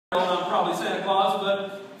I'm probably Santa Claus,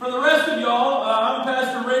 but for the rest of y'all, I'm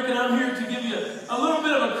Pastor Rick, and I'm here to give you a little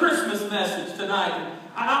bit of a Christmas message tonight.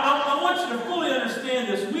 I want you to fully understand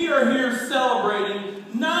this. We are here celebrating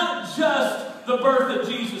not just the birth of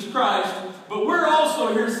Jesus Christ, but we're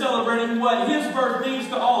also here celebrating what His birth means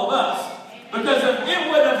to all of us. Because if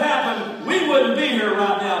it wouldn't have happened, we wouldn't be here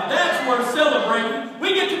right now. That's worth celebrating.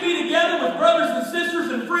 We get to be together with brothers and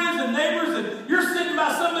sisters and friends and neighbors, and you're sitting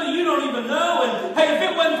by somebody you don't even know, and hey, if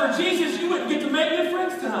it wasn't for Jesus, you wouldn't get to make new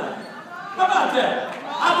friends tonight. How about that?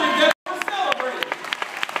 I think that's worth celebrating.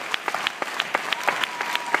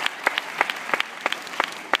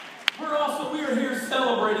 We are here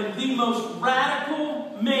celebrating the most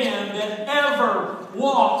radical man that ever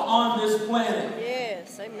walked on this planet.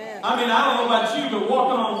 Yes, amen. I mean, I don't know about you, but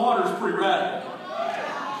walking on water is pretty radical.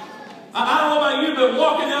 I don't know about you, but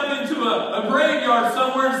walking up into a graveyard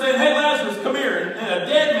somewhere and saying, hey, Lazarus, come here, and a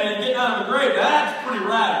dead man getting out of a grave, that's pretty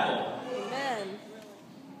radical. Amen.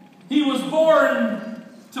 He was born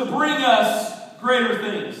to bring us greater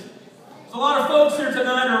things. There's a lot of folks here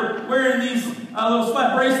tonight are wearing these little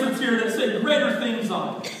flat bracelets here that say greater things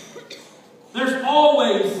on it. There's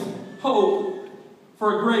always hope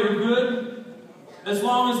for a greater good. As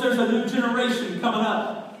long as there's a new generation coming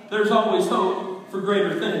up, there's always hope for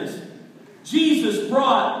greater things. Jesus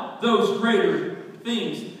brought those greater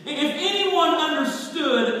things. If anyone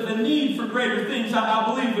understood the need for greater things, I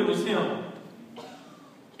believe it was Him.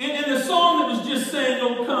 In the song that was just saying,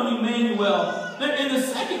 "O come Emmanuel," in the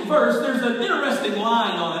second verse, there's an interesting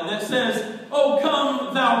line on it that says, "O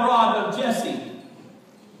come thou rod of Jesse."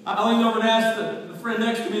 I leaned over and asked the friend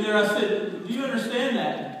next to me there, I said, "Do you understand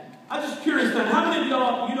that?" I'm just curious then, how many of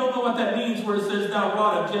y'all, you don't know what that means where it says, "Thou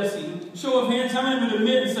rod of Jesse"? Show of hands, how many would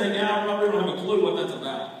admit and say, "Yeah, I probably don't have a clue what that's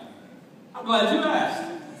about"? I'm glad you asked.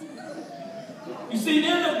 You see,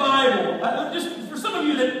 in the Bible, just for some of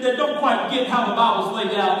you that don't quite get how the Bible's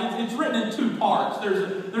laid out, it's written in two parts.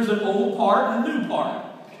 There's an old part and a new part.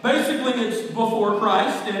 Basically, it's before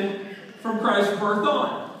Christ and from Christ's birth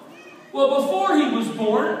on. Well, before He was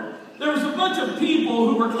born, there was a bunch of people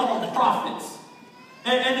who were called prophets.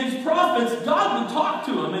 And these prophets, God would talk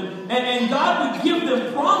to them, and God would give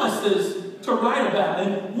them promises to write about.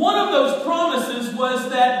 And one of those promises was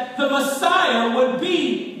that the Messiah would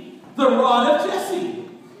be the rod of Jesse.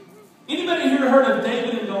 Anybody here heard of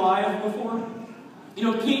David and Goliath before? You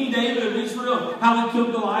know, King David of Israel, how he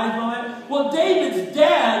killed Goliath and all that? Well, David's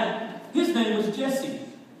dad, his name was Jesse.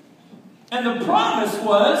 And the promise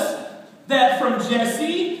was that from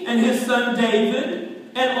Jesse and his son David,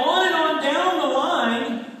 and on down the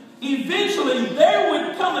line, eventually there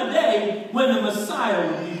would come a day when the Messiah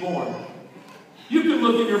would be born. You can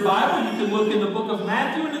look in your Bible, you can look in the book of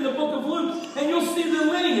Matthew and in the book of Luke, and you'll see the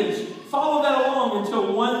lineage. Follow that along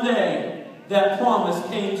until one day that promise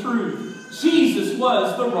came true. Jesus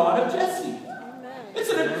was the rod of Jesse. It's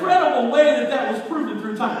an incredible way that was proven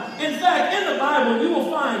through time. In fact, in the Bible, you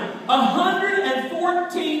will find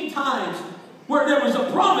 114 times where there was a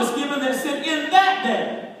promise given that said, in that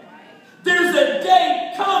day, there's a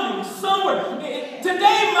day coming somewhere.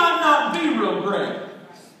 Today might not be real great.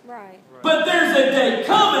 Right. But there's a day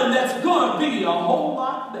coming that's going to be a whole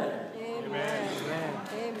lot better. Amen.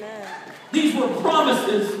 Amen. These were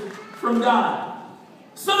promises from God.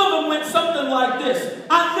 Some of them went something like this.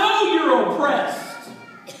 I know you're oppressed,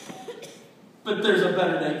 but there's a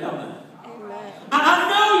better day coming. Amen. I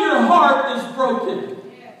know your heart is broken.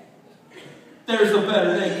 There's a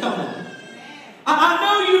better day coming. I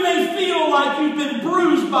know you may feel like you've been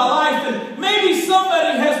bruised by life, and maybe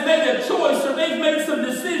somebody has made a choice or they've made some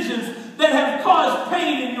decisions that have caused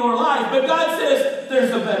pain in your life. But God says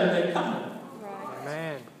there's a better day coming.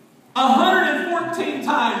 Amen. 114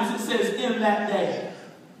 times it says in that day.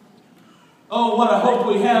 Oh, what a hope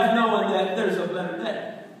we have knowing that there's a better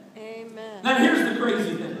day. Amen. Now here's the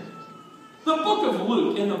crazy thing. The book of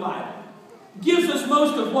Luke in the Bible gives us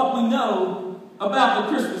most of what we know about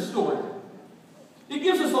the Christmas story. It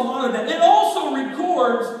gives us a lot of that. It also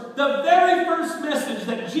records the very first message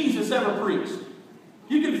that Jesus ever preached.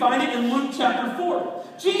 You can find it in Luke chapter 4.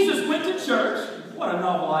 Jesus went to church. What a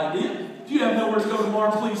novel idea. If you have nowhere to go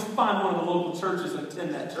tomorrow, please find one of the local churches and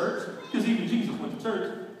attend that church. Because even Jesus went to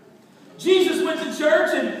church. Jesus went to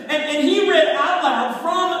church and He read out loud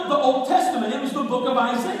from the Old Testament. It was the book of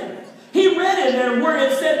Isaiah. He read in there where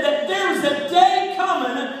it said that there's a day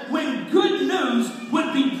coming when good news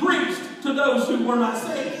would be preached to those who were not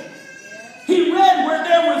saved. He read where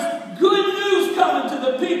there was good news coming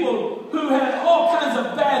to the people who had all kinds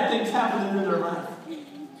of bad things happening in their life.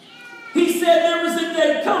 He said there was a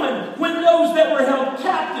day coming when those that were held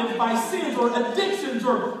captive by sins or addictions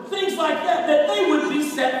or things like that, that they would be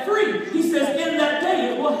set free. He says, in that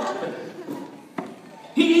day it will happen.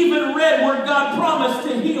 He even read where God promised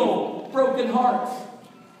to heal broken hearts.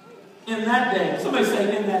 In that day. Somebody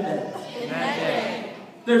say, in that day. In that day.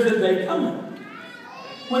 There's a day coming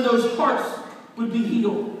when those hearts would be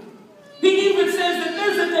healed. He even says that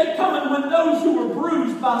there's a day coming when those who were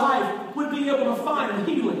bruised by life would be able to find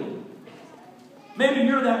healing. Maybe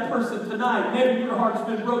you're that person tonight. Maybe your heart's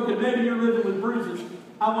been broken. Maybe you're living with bruises.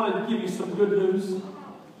 I want to give you some good news.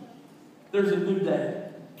 There's a new day.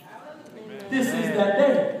 This is that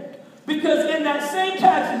day. Because in that same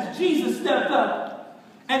passage, Jesus stepped up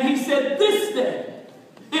and he said, this day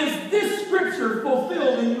is this scripture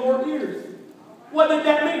fulfilled in your ears. What did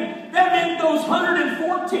that mean? That meant those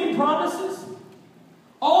 114 promises.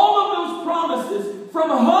 All of those promises from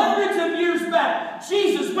hundreds of years back.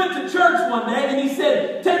 Jesus went to church one day and he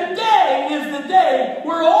said, today is the day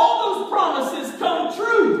where all those promises come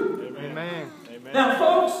true. Amen. Now,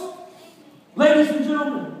 folks, ladies and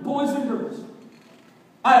gentlemen, boys and girls,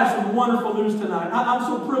 I have some wonderful news tonight. I'm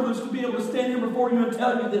so privileged to be able to stand here before you and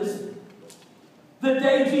tell you this. The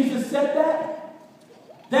day Jesus said that,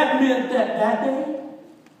 that meant that that day,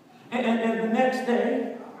 and the next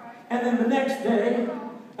day, and then the next day,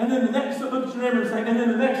 and then the next, so look at your neighbor and say, and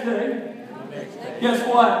then the next day. Guess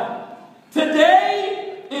what?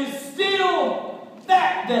 Today is still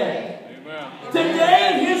that day. Amen.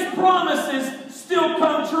 Today, his promises still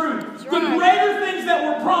come true. The greater things that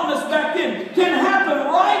were promised back then can happen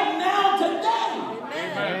right now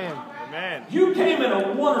today. Amen. Amen. You came at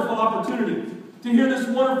a wonderful opportunity to hear this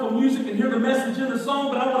wonderful music and hear the message in the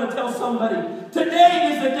song, but I want to tell somebody,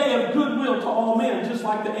 today is a day of goodwill to all men, just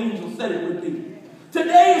like the angel said it would be.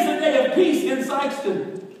 Today is a day of peace in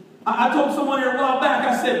Sikeston. I told someone here a while back,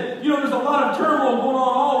 I said, you know, there's a lot of turmoil going on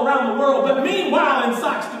all around the world, but meanwhile in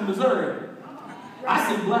Sikeston, Missouri,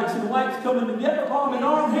 I see blacks and whites coming together, arm in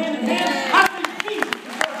arm, hand in hand. I see Jesus.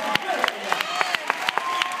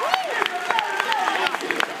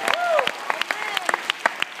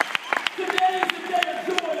 Today is the day of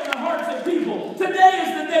joy in the hearts of people. Today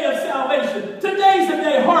is the day of salvation. Today's the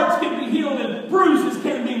day hearts can be healed and bruises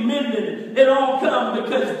can be mended. It all comes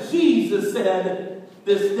because Jesus said,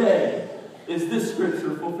 this day is this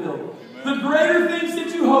scripture fulfilled. The greater things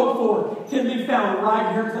that you hope for can be found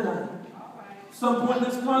right here tonight. Some point in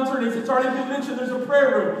this concert, as it's already been mentioned, there's a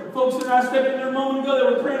prayer room. Folks and I stepped in there a moment ago.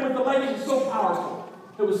 They were praying with the lady. It was so powerful.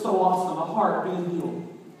 It was so awesome. A heart being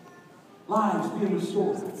healed. Lives being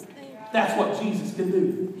restored. That's what Jesus can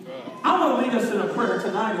do. I want to lead us in a prayer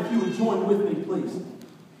tonight. If you would join with me, please.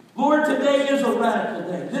 Lord, today is a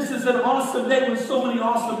radical day. This is an awesome day with so many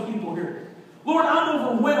awesome people here. Lord, I'm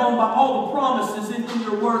overwhelmed by all the promises in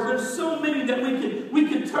your word. There's so many that we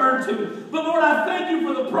can turn to. But Lord, I thank you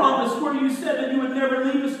for the promise where you said that you would never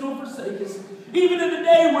leave us nor forsake us. Even in the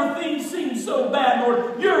day where things seem so bad,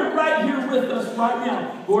 Lord, you're right here with us right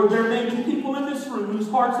now. Lord, there may be people in this room whose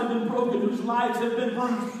hearts have been broken, whose lives have been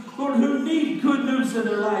bruised, Lord, who need good news in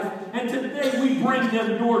their life. And today we bring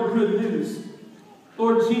them your good news.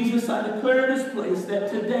 Lord Jesus, I declare in this place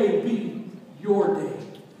that today be your day.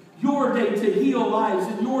 Your day to heal lives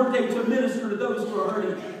and your day to minister to those who are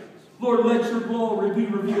hurting. Lord, let your glory be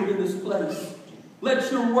revealed in this place.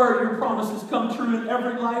 Let your word, your promises come true in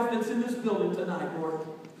every life that's in this building tonight, Lord.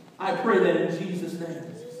 I pray that in Jesus' name.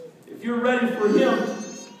 If you're ready for him,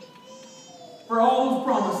 for all those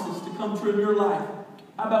promises to come true in your life,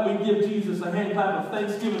 how about we give Jesus a hand clap of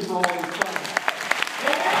thanksgiving for all his promises?